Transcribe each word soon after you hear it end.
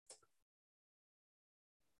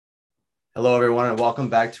Hello, everyone, and welcome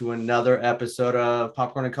back to another episode of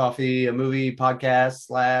Popcorn and Coffee, a movie podcast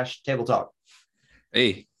slash table talk.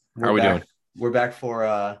 Hey, how We're are we doing? back. We're back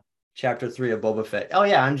for chapter 3 of Boba Fett. Oh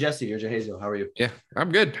yeah, I'm Jesse. You're Jahaziel. How are you? Yeah, I'm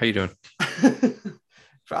good. How you doing?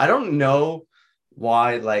 I don't know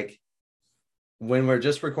why, like when we're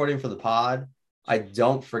just recording for the pod, I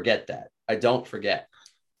don't forget that. I don't forget.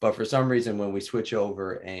 But for some reason, when we switch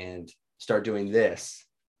over and start doing this,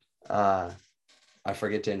 uh, I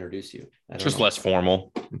forget to introduce you. I It's don't just know. less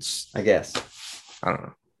formal. It's I guess. I don't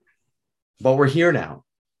know. But we're here now.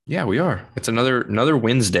 Yeah, we are. It's another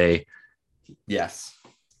Wednesday. Yes.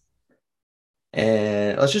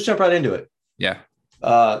 And let's just jump right into it. Yeah.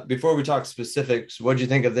 Before we talk specifics, what do you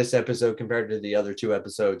think of this episode compared to the other two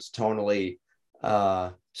episodes, tonally,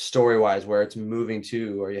 story wise, where it's moving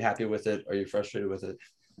to? Are you happy with it? Are you frustrated with it?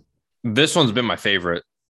 This one's been my favorite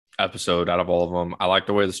episode out of all of them. I like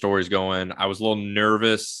the way the story's going. I was a little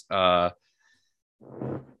nervous about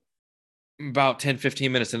 10,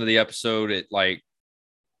 15 minutes into the episode.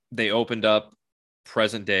 They opened up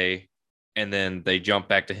present day and then they jumped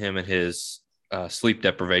back to him in his sleep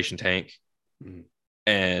deprivation tank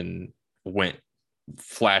and went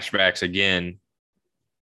flashbacks again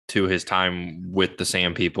to his time with the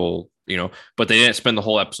Sand people, but they didn't spend the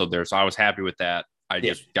whole episode there. So I was happy with that. I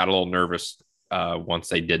Yeah. just got a little nervous once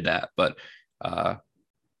they did that. But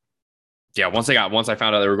yeah, once I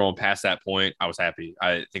found out they were going past that point, I was happy.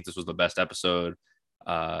 I think this was the best episode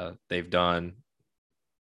they've done.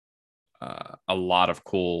 A lot of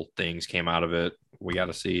cool things came out of it. We got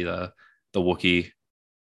to see the Wookiee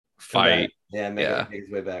fight. Yeah, make his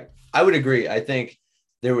way back. I would agree. I think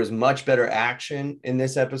there was much better action in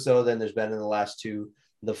this episode than there's been in the last two.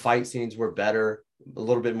 The fight scenes were better, a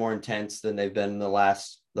little bit more intense than they've been in the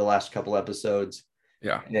last couple episodes.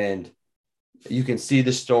 Yeah. And you can see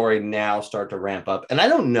the story now start to ramp up. And I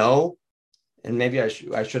don't know, and maybe I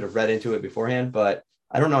should have read into it beforehand, but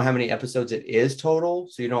I don't know how many episodes it is total.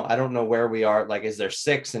 So, I don't know where we are. Like, is there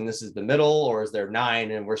 6 and this is the middle, or is there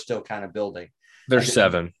 9 and we're still kind of building? There's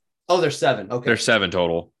 7. Oh, there's 7. Okay. There's 7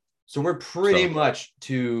 total. So we're pretty much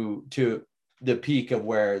to the peak of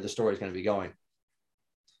where the story is going to be going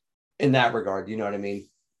in that regard. You know what I mean?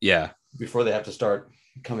 Yeah. Before they have to start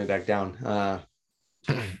coming back down.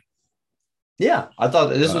 Yeah, I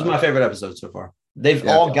thought this was my favorite episode so far. They've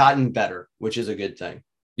all gotten better, which is a good thing.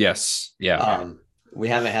 Yes. Yeah. We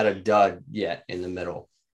haven't had a dud yet in the middle.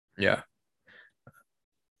 Yeah.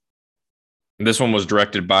 This one was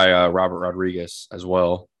directed by Robert Rodriguez as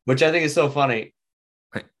well. Which I think is so funny.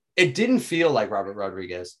 It didn't feel like Robert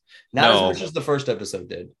Rodriguez. Not as much as the first episode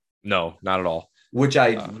did. No, not at all. Which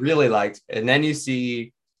I really liked. And then you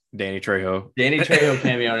see Danny Trejo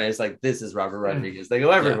cameo, and it's like, this is Robert Rodriguez. They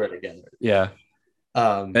go everywhere together. Yeah.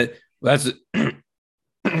 That's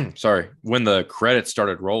sorry. When the credits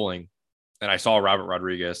started rolling and I saw Robert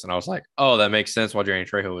Rodriguez and I was like, oh, that makes sense why Danny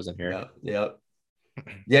Trejo was in here. Yep.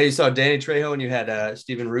 Yeah, you saw Danny Trejo and you had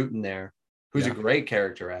Stephen Root in there, who's a great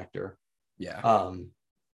character actor. Yeah.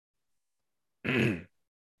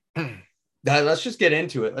 Let's just get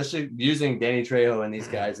into it. Let's just using Danny Trejo and these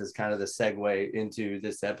guys as kind of the segue into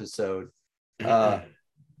this episode.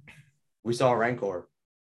 We saw Rancor.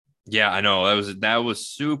 Yeah, I know. That was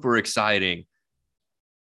super exciting.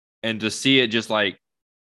 And to see it just like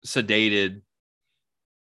sedated,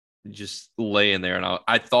 just laying there. And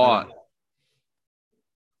I thought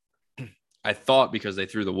because they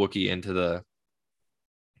threw the Wookiee into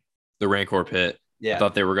the Rancor pit, I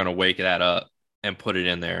thought they were going to wake that up and put it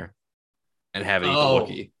in there and have it eat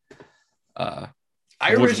the Wookiee.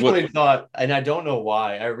 I originally thought, and I don't know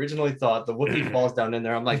why, the Wookiee falls down in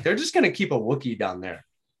there. I'm like, they're just going to keep a Wookiee down there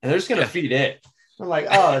and they're just going to feed it. I'm like,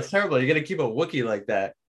 oh, that's terrible. You're going to keep a Wookiee like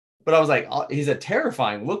that. But I was like, oh, he's a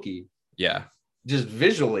terrifying Wookiee. Yeah. Just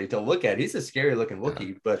visually to look at. He's a scary looking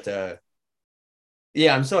Wookiee. But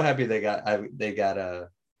yeah, I'm so happy they got a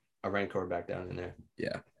Rancor back down in there.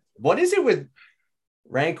 Yeah. What is it with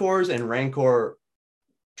Rancors and Rancor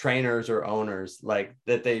trainers or owners, like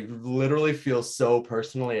that they literally feel so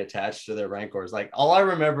personally attached to their Rancors? Like, all I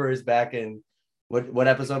remember is back in what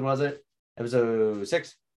episode was it? Episode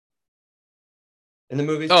 6 in the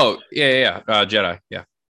movies. Oh, yeah. Jedi. Yeah.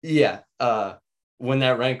 Yeah. When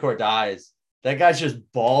that Rancor dies, that guy's just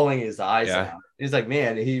bawling his eyes out. He's like,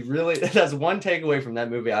 man, he really, that's one takeaway from that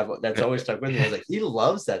movie that's always stuck with me. I was like, he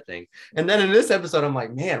loves that thing. And then in this episode, I'm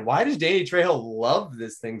like, man, why does Danny Trejo love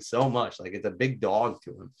this thing so much? Like, it's a big dog to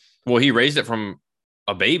him. Well, he raised it from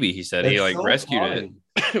a baby, he said. He rescued it.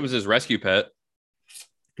 It was his rescue pet.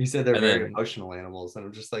 He said they're very emotional animals. And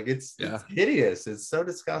I'm just like, it's hideous. It's so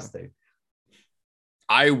disgusting.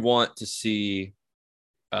 I want to see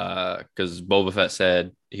because Boba Fett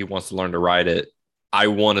said he wants to learn to ride it. I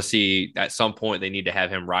want to see at some point they need to have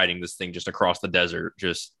him riding this thing just across the desert.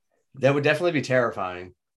 Just That would definitely be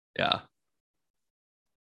terrifying. yeah.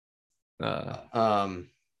 Uh, Um,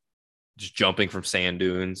 just jumping from sand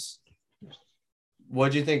dunes.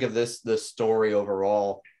 what do you think of the story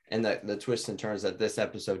overall and the twists and turns that this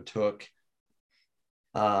episode took?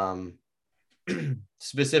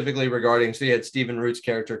 Specifically regarding, so you had Stephen Root's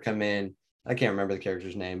character come in. I can't remember the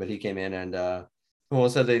character's name, but he came in and well,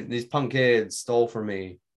 said these punk kids stole from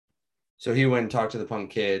me. So he went and talked to the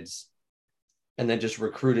punk kids and then just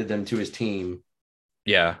recruited them to his team.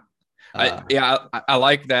 Yeah. I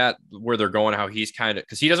like that where they're going, how he's kind of,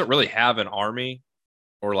 because he doesn't really have an army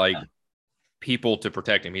or like people to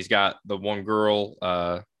protect him. He's got the one girl,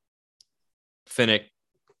 Finnick,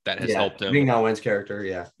 that has helped him. Ming-Na Wen's character,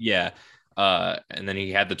 yeah. And then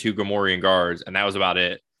he had the 2 Gamorrean guards, and that was about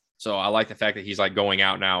it. So I like the fact that he's like going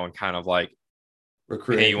out now and kind of like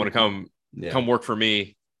recruiting. Hey, you want to come work for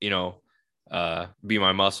me? You know, be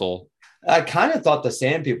my muscle. I kind of thought the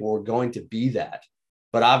Sand People were going to be that,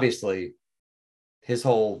 but obviously, his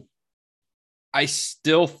whole. I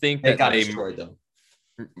still think that they destroyed them.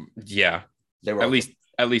 Yeah, they were at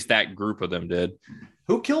least that group of them did.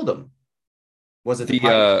 Who killed them? Was it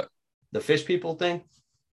the fish people thing?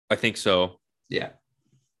 I think so. Yeah.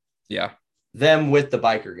 Them with the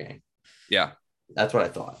biker gang. Yeah, that's what I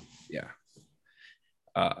thought. Yeah.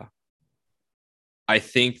 I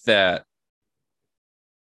think there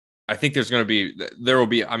will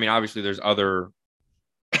be. I mean, obviously, there's other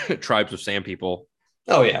tribes of Sand People.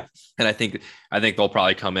 Oh yeah, and I think they'll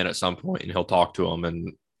probably come in at some point, and he'll talk to them,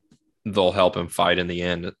 and they'll help him fight in the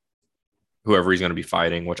end. Whoever he's going to be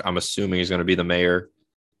fighting, which I'm assuming is going to be the mayor.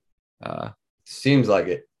 Seems like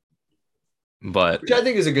it. But which I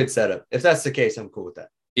think is a good setup. If that's the case, I'm cool with that.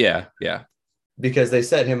 Yeah. Because they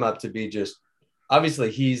set him up to be just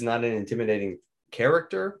obviously he's not an intimidating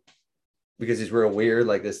character because he's real weird,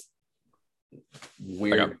 like this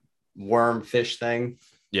weird worm fish thing.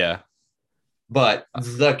 Yeah. But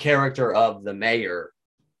the character of the mayor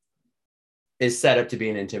is set up to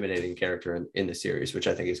be an intimidating character in the series, which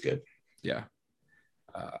I think is good. Yeah.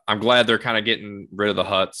 I'm glad they're kind of getting rid of the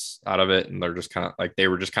Hutts out of it, and they're just kind of like they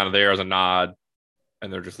were just kind of there as a nod,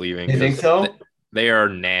 and they're just leaving. You think so? They are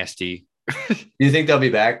nasty. You think they'll be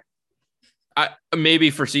back? Maybe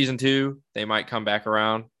for season 2, they might come back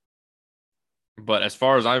around. But as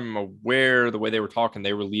far as I'm aware, the way they were talking,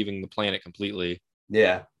 they were leaving the planet completely.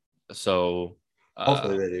 Yeah. So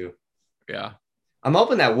hopefully they do. Yeah. I'm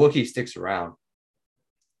hoping that Wookiee sticks around.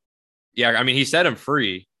 Yeah, I mean, he set him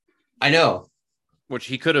free. I know. Which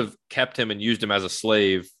he could have kept him and used him as a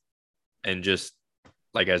slave and just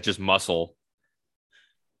like as just muscle.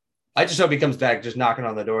 I just hope he comes back just knocking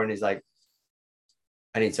on the door and he's like,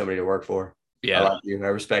 I need somebody to work for. Yeah. I love you. I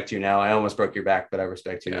respect you now. I almost broke your back, but I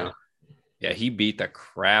respect you now. Yeah, he beat the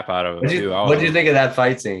crap out of him too. What did you think of that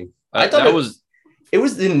fight scene? I thought it was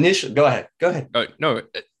the initial. Go ahead. No.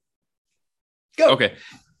 Go. Okay.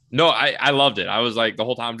 No, I loved it. I was like the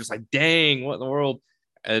whole time just like, dang, what in the world?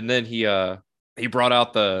 And then he brought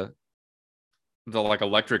out the like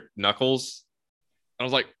electric knuckles. I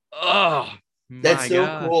was like, oh, that's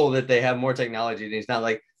so cool that they have more technology. And he's not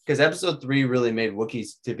like, because episode 3 really made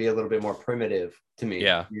Wookiees to be a little bit more primitive to me.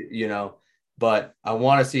 Yeah. You know, but I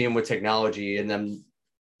want to see him with technology and them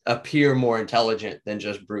appear more intelligent than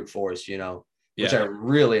just brute force, you know, which I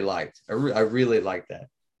really liked. I really liked that.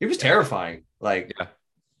 It was terrifying. Like,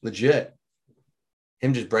 legit.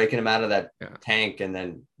 Him just breaking him out of that tank and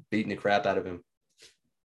then beating the crap out of him.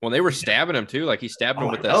 When they were stabbing him too, like he stabbed him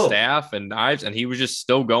with that staff and knives, and he was just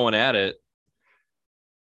still going at it.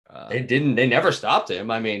 They never stopped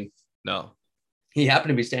him. I mean, no, he happened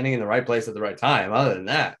to be standing in the right place at the right time. Other than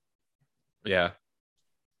that, yeah.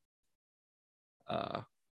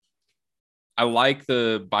 I like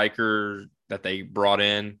the biker that they brought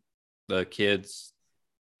in, the kids.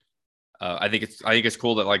 I think it's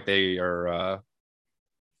cool that like they're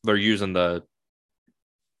using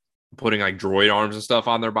putting like droid arms and stuff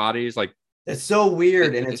on their bodies. Like it's so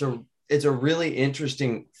weird, and it's a really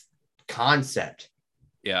interesting concept.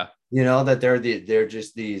 Yeah, you know that they're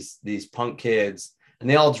just these punk kids, and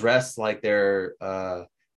they all dress like they're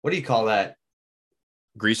what do you call that?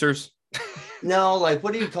 Greasers? No, like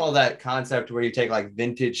what do you call that concept where you take like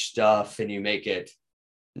vintage stuff and you make it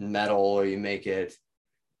metal or you make it?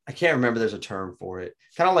 I can't remember. There's a term for it.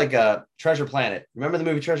 Kind of like a Treasure Planet. Remember the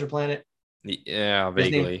movie Treasure Planet? Yeah,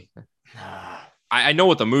 vaguely. I know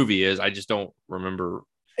what the movie is. I just don't remember.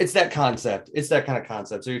 It's that concept. It's that kind of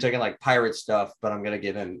concept. So you're taking like pirate stuff, but I'm going to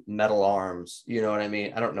give him metal arms. You know what I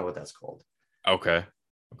mean? I don't know what that's called. Okay.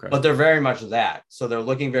 Okay. but they're very much that. So they're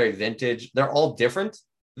looking very vintage. They're all different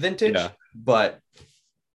vintage, but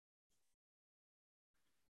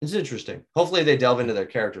it's interesting. Hopefully they delve into their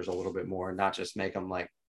characters a little bit more and not just make them like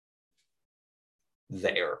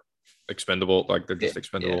there. Expendable, like they're just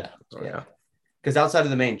expendable. Yeah. Oh, yeah. Because outside of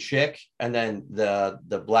the main chick and then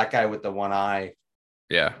the black guy with the one eye,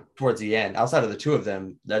 towards the end, outside of the two of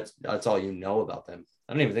them, that's all you know about them.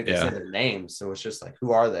 I don't even think they say their names, so it's just like,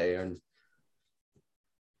 who are they?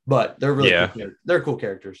 But they're really cool. They're cool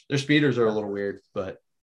characters. Their speeders are a little weird, but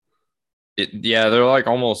they're like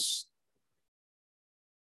almost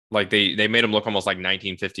like they made them look almost like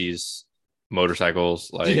 1950s motorcycles,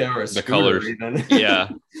 like the colors. Even. Yeah.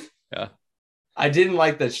 I didn't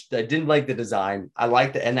like the design. I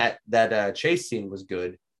liked it, and that chase scene was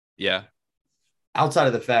good. Yeah. Outside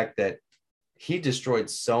of the fact that he destroyed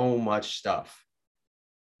so much stuff,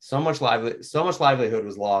 so much livelihood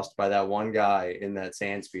was lost by that one guy in that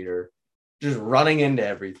sand speeder, just running into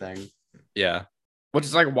everything. Yeah. Which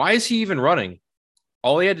is like, why is he even running?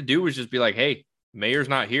 All he had to do was just be like, "Hey, Mayor's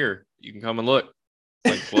not here. You can come and look."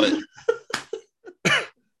 Like, what?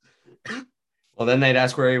 Well, then they'd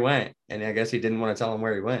ask where he went, and I guess he didn't want to tell them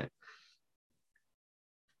where he went.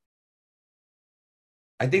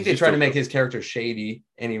 I think they try to make his character shady,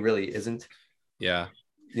 and he really isn't. Yeah.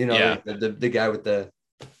 The guy with the.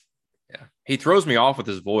 Yeah. He throws me off with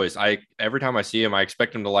his voice. Every time I see him, I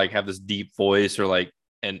expect him to like have this deep voice or like,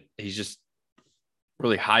 and he's just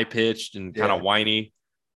really high pitched and kind of whiny.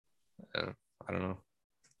 I don't know.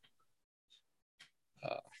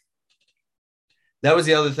 That was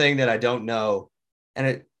the other thing that I don't know.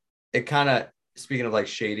 And it kind of, speaking of like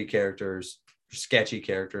shady characters, sketchy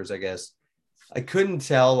characters, I guess, I couldn't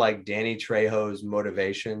tell like Danny Trejo's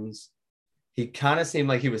motivations. He kind of seemed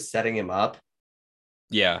like he was setting him up.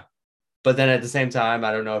 Yeah. But then at the same time,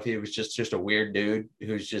 I don't know if he was just a weird dude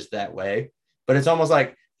who's just that way. But it's almost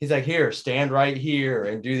like he's like, here, stand right here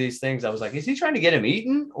and do these things. I was like, is he trying to get him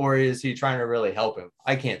eaten or is he trying to really help him?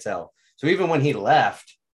 I can't tell. So even when he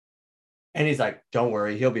left, and he's like, don't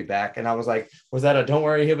worry, he'll be back. And I was like, was that a don't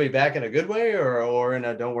worry, he'll be back in a good way or in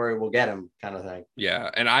a don't worry, we'll get him kind of thing? Yeah.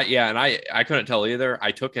 And I couldn't tell either.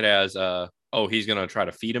 I took it as, he's going to try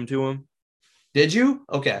to feed him to him. Did you?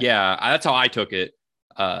 Okay. Yeah. That's how I took it.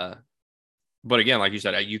 But again, like you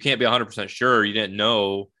said, you can't be 100% sure. You didn't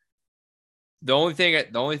know. The only thing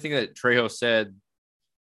that Trejo said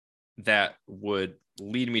that would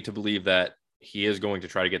lead me to believe that he is going to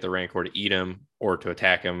try to get the Rancor to eat him or to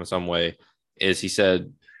attack him in some way is he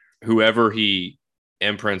said, whoever he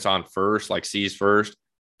imprints on first, like sees first,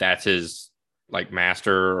 that's his like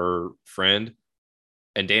master or friend.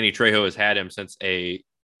 And Danny Trejo has had him since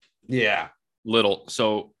little.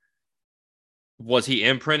 So was he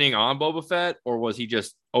imprinting on Boba Fett or was he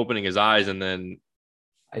just opening his eyes and then?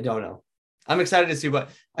 I don't know. I'm excited to see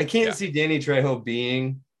I can't see Danny Trejo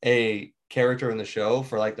being a character in the show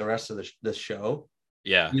for like the rest of the show.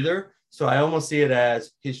 Yeah. Either. So I almost see it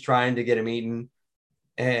as he's trying to get him eaten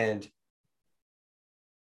and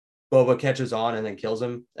Boba catches on and then kills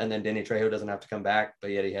him. And then Danny Trejo doesn't have to come back,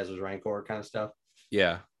 but yet he has his Rancor kind of stuff.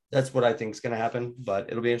 Yeah. That's what I think is going to happen, but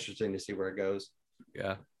it'll be interesting to see where it goes.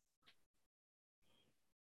 Yeah.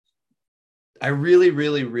 I really,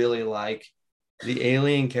 really, really like the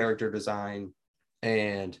alien character design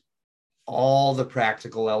and all the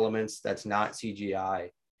practical elements that's not CGI.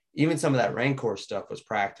 Even some of that Rancor stuff was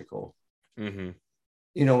practical. Mm-hmm.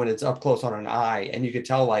 When it's up close on an eye, and you could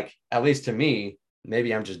tell, like, at least to me,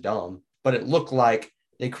 maybe I'm just dumb, but it looked like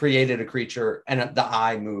they created a creature and the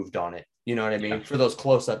eye moved on it. You know what I mean? Yeah. For those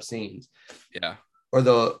close-up scenes. Yeah. Or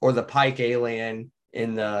the Pike alien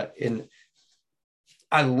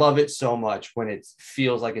I love it so much when it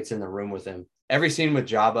feels like it's in the room with him. Every scene with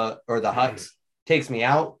Jabba or the Hutts takes me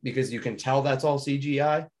out because you can tell that's all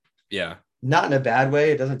CGI. Yeah. Not in a bad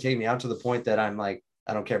way. It doesn't take me out to the point that I'm like,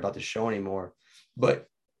 I don't care about the show anymore. But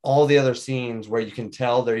all the other scenes where you can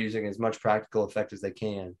tell they're using as much practical effect as they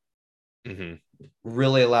can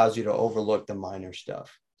really allows you to overlook the minor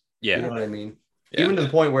stuff. Yeah. You know what I mean? Yeah. Even to the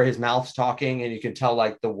point where his mouth's talking and you can tell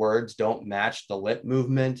like the words don't match the lip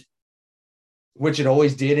movement, which it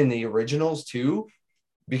always did in the originals too,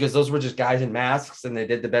 because those were just guys in masks and they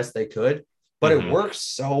did the best they could. But it works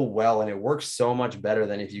so well, and it works so much better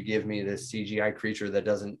than if you give me this CGI creature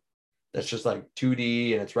that's just like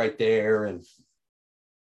 2D and it's right there. And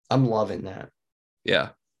I'm loving that. Yeah.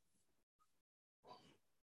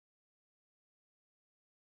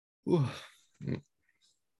 What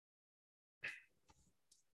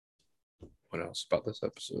else about this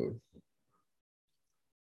episode?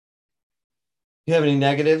 You have any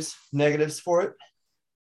negatives for it?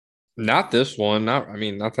 Not this one. Not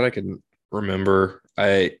that I can remember.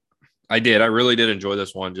 I did. I really did enjoy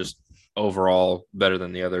this one. Just overall better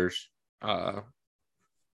than the others. I'm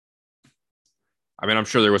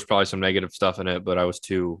sure there was probably some negative stuff in it, but I was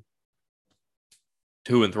too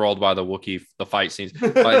enthralled by the fight scenes.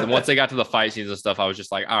 Like once they got to the fight scenes and stuff, I was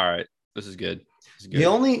just like, all right, this is good. This is good.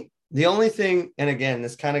 The only thing, and again,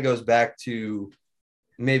 this kind of goes back to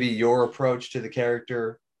maybe your approach to the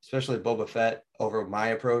character, especially Boba Fett, over my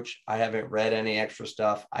approach. I haven't read any extra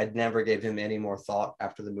stuff. I never gave him any more thought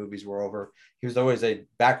after the movies were over. He was always a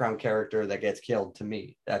background character that gets killed to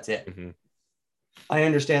me. That's it. Mm-hmm. I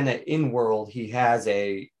understand that in world he has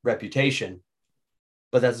a reputation,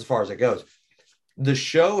 but that's as far as it goes. The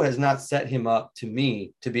show has not set him up to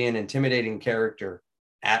me to be an intimidating character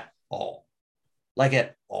at all. Like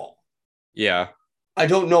at all. Yeah. I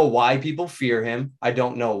don't know why people fear him. I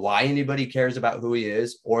don't know why anybody cares about who he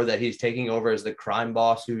is or that he's taking over as the crime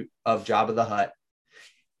boss of Jabba the Hutt.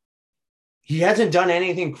 He hasn't done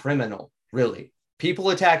anything criminal, really. People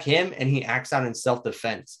attack him and he acts out in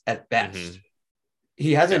self-defense at best. Mm-hmm.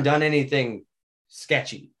 He hasn't done anything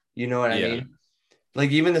sketchy. You know what I mean?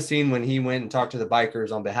 Like even the scene when he went and talked to the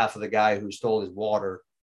bikers on behalf of the guy who stole his water.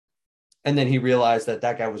 And then he realized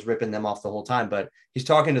that guy was ripping them off the whole time. But he's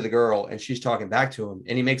talking to the girl and she's talking back to him.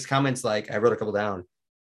 And he makes comments like, I wrote a couple down.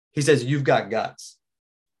 He says, "You've got guts."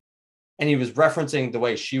 And he was referencing the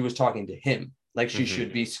way she was talking to him. Like she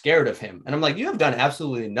should be scared of him. And I'm like, you have done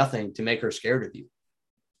absolutely nothing to make her scared of you.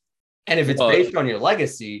 And if it's based on your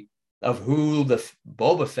legacy of who the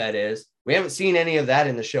Boba Fett is, we haven't seen any of that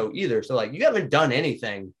in the show either. So like, you haven't done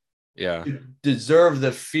anything to deserve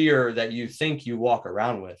the fear that you think you walk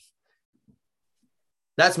around with.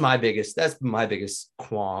 That's my biggest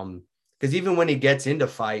qualm. Because even when he gets into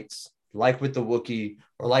fights, like with the Wookiee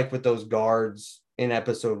or like with those guards in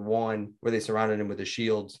episode 1, where they surrounded him with the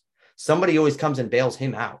shields, somebody always comes and bails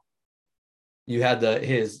him out. You had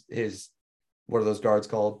his what are those guards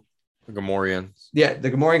called? The Gamorreans. Yeah,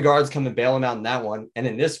 the Gamorrean guards come and bail him out in that one. And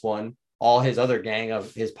in this one, all his other gang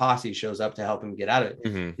of his posse shows up to help him get out of it.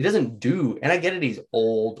 Mm-hmm. He doesn't do, and I get it, he's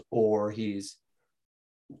old or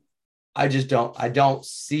I don't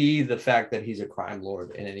see the fact that he's a crime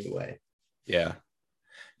lord in any way. Yeah.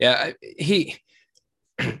 Yeah. He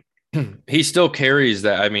still carries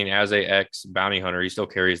that. I mean, as a ex bounty hunter, he still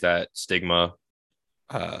carries that stigma,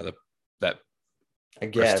 that I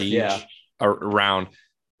guess, prestige around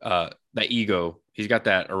that ego. He's got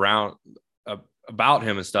that around about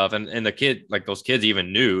him and stuff. And the kid, like those kids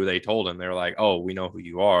even knew, they told him, they're like, "Oh, we know who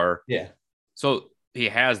you are." Yeah. So he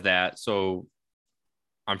has that. So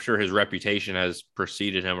I'm sure his reputation has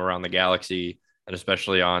preceded him around the galaxy and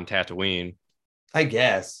especially on Tatooine. I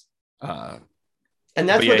guess. And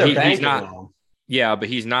that's what they're banking on. Yeah, but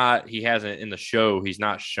he hasn't in the show, he's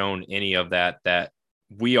not shown any of that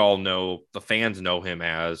we all know, the fans know him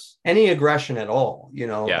as. Any aggression at all,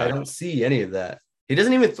 I don't see any of that. He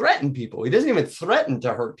doesn't even threaten people. He doesn't even threaten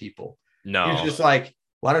to hurt people. No. He's just like,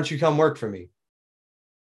 why don't you come work for me?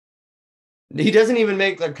 He doesn't even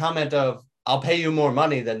make the comment of, I'll pay you more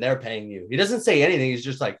money than they're paying you. He doesn't say anything. He's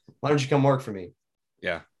just like, why don't you come work for me?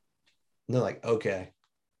 Yeah. And they're like, okay.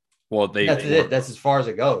 Well, that's it. That's as far as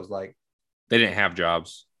it goes. Like, they didn't have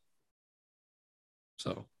jobs.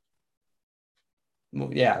 So. Well,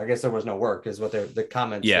 yeah, I guess there was no work is what the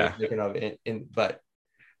comments are thinking of. But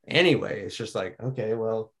anyway, it's just like, okay,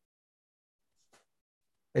 well,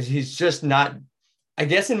 he's just not, I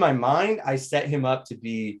guess in my mind, I set him up to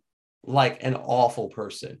be like an awful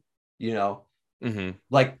person,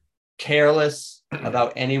 like careless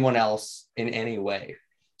about anyone else in any way.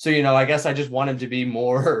 So, I guess I just want him to be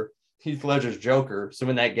more Heath Ledger's Joker. So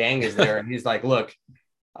when that gang is there and he's like, look,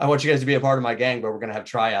 I want you guys to be a part of my gang, but we're going to have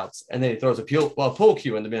tryouts. And then he throws a pool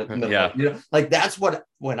cue in the middle. Yeah. Like that's what,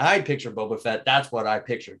 when I picture Boba Fett, that's what I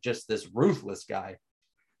picture. Just this ruthless guy.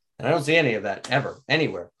 And I don't see any of that ever,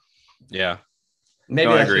 anywhere. Yeah.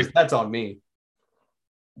 Maybe that's on me.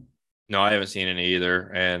 No, I haven't seen any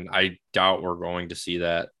either. And I doubt we're going to see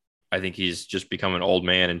that. I think he's just become an old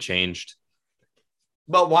man and changed.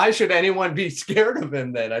 But why should anyone be scared of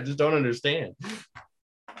him then? I just don't understand.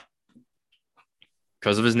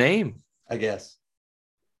 Because of his name, I guess.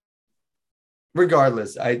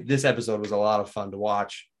 Regardless, this episode was a lot of fun to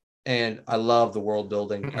watch. And I love the world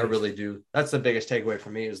building. I really do. That's the biggest takeaway for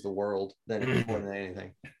me is the world more than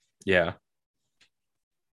anything. Yeah.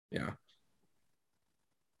 Yeah.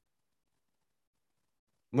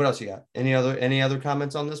 What else you got? Any other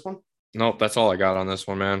comments on this one? Nope, that's all I got on this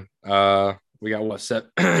one, man. We got what set?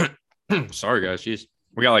 Sorry, guys. Jeez.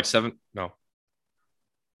 We got like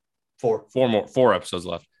 4 episodes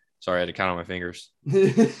left. Sorry, I had to count on my fingers.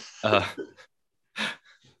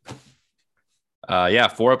 Yeah,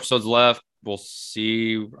 4 episodes left. We'll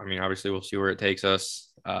see. I mean, obviously, we'll see where it takes us.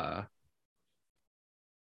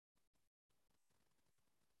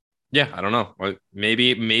 Yeah, I don't know.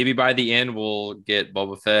 Maybe by the end we'll get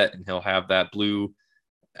Boba Fett and he'll have that blue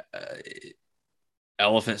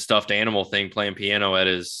elephant stuffed animal thing playing piano at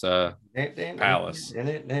his palace.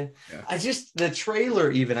 Yeah. The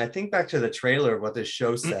trailer, even I think back to the trailer of what this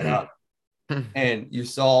show set up, and you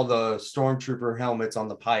saw the stormtrooper helmets on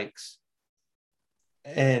the pikes,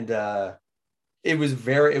 and it was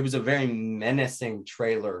a very menacing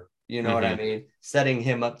trailer. You know what I mean? Setting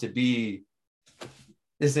him up to be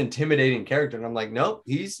this intimidating character, and I'm like, nope,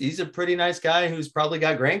 he's a pretty nice guy who's probably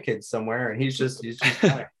got grandkids somewhere, and he's just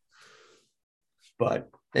fine. But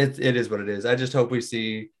it is what it is. I just hope we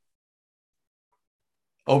see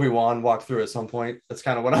Obi-Wan walk through at some point. That's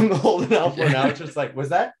kind of what I'm holding out for now. It's just like, was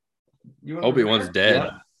that you? Obi-Wan's dead.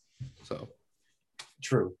 Yeah. So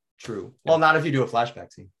true. Well, not if you do a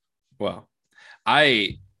flashback scene. Well,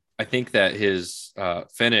 I think that his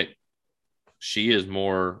Fennec, she is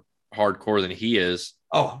more hardcore than he is.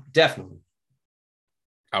 Oh, definitely.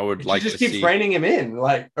 I would like to see. She just keeps reining him in,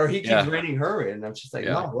 or he keeps reining her in. I'm just like,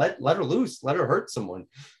 no, let her loose. Let her hurt someone.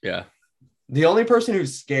 Yeah. The only person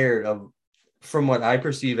who's scared of, from what I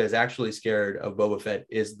perceive as actually scared of Boba Fett,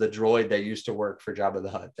 is the droid that used to work for Jabba the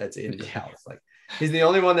Hutt. That's in his house. Like, he's the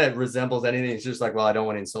only one that resembles anything. He's just like, well, I don't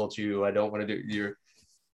want to insult you. I don't want to do you.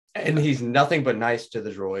 And he's nothing but nice to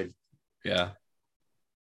the droid. Yeah.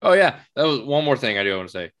 Oh yeah, that was one more thing I do want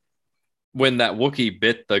to say. When that Wookiee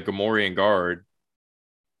bit the Gamorrean guard,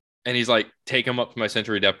 and he's like, take him up to my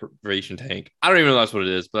sensory deprivation tank. I don't even know that's what it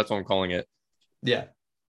is, but that's what I'm calling it. Yeah.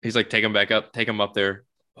 He's like, take him back up, take him up there,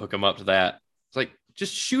 hook him up to that. It's like,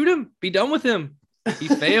 just shoot him. Be done with him. He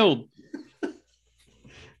failed.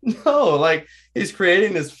 No, like, he's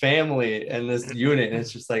creating this family and this unit, and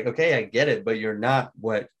it's just like, okay, I get it, but you're not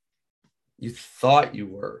what you thought you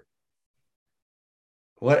were.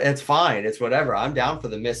 What? It's fine. It's whatever. I'm down for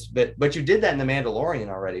the mist, but you did that in The Mandalorian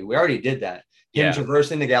already. We already did that. Him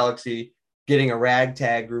traversing the galaxy, getting a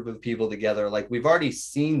ragtag group of people together. Like, we've already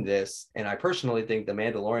seen this, and I personally think The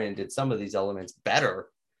Mandalorian did some of these elements better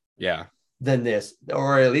than this,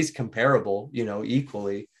 or at least comparable,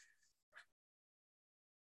 equally.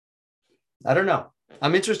 I don't know.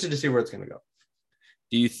 I'm interested to see where it's going to go.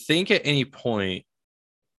 Do you think at any point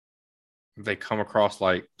they come across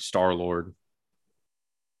like Star-Lord?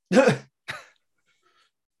 That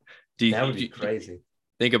would be crazy.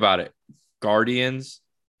 Think about it. Guardians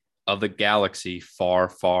of the Galaxy far,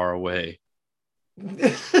 far away.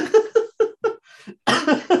 It's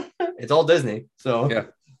all Disney, so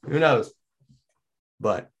who knows?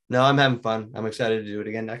 But no, I'm having fun. I'm excited to do it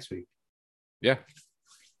again next week. Yeah.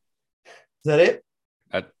 Is that it?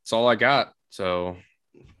 That's all I got. So,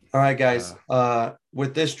 all right, guys.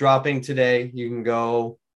 With this dropping today, you can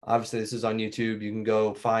go. Obviously, this is on YouTube. You can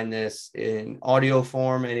go find this in audio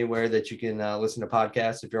form anywhere that you can listen to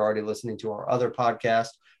podcasts. If you're already listening to our other podcast,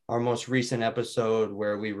 our most recent episode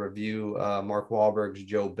where we review Mark Wahlberg's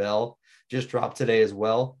Joe Bell just dropped today as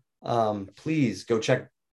well. Please go check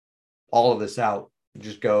all of this out.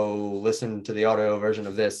 Just go listen to the audio version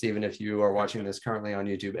of this, even if you are watching this currently on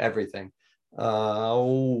YouTube, everything.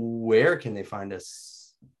 Where can they find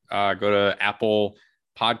us? Go to Apple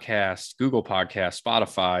Podcasts, Google Podcasts,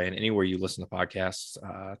 Spotify, and anywhere you listen to podcasts.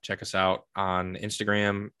 Check us out on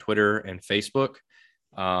Instagram, Twitter, and Facebook.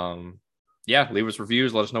 Leave us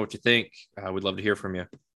reviews. Let us know what you think. We'd love to hear from you.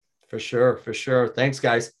 For sure. Thanks,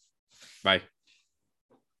 guys. Bye.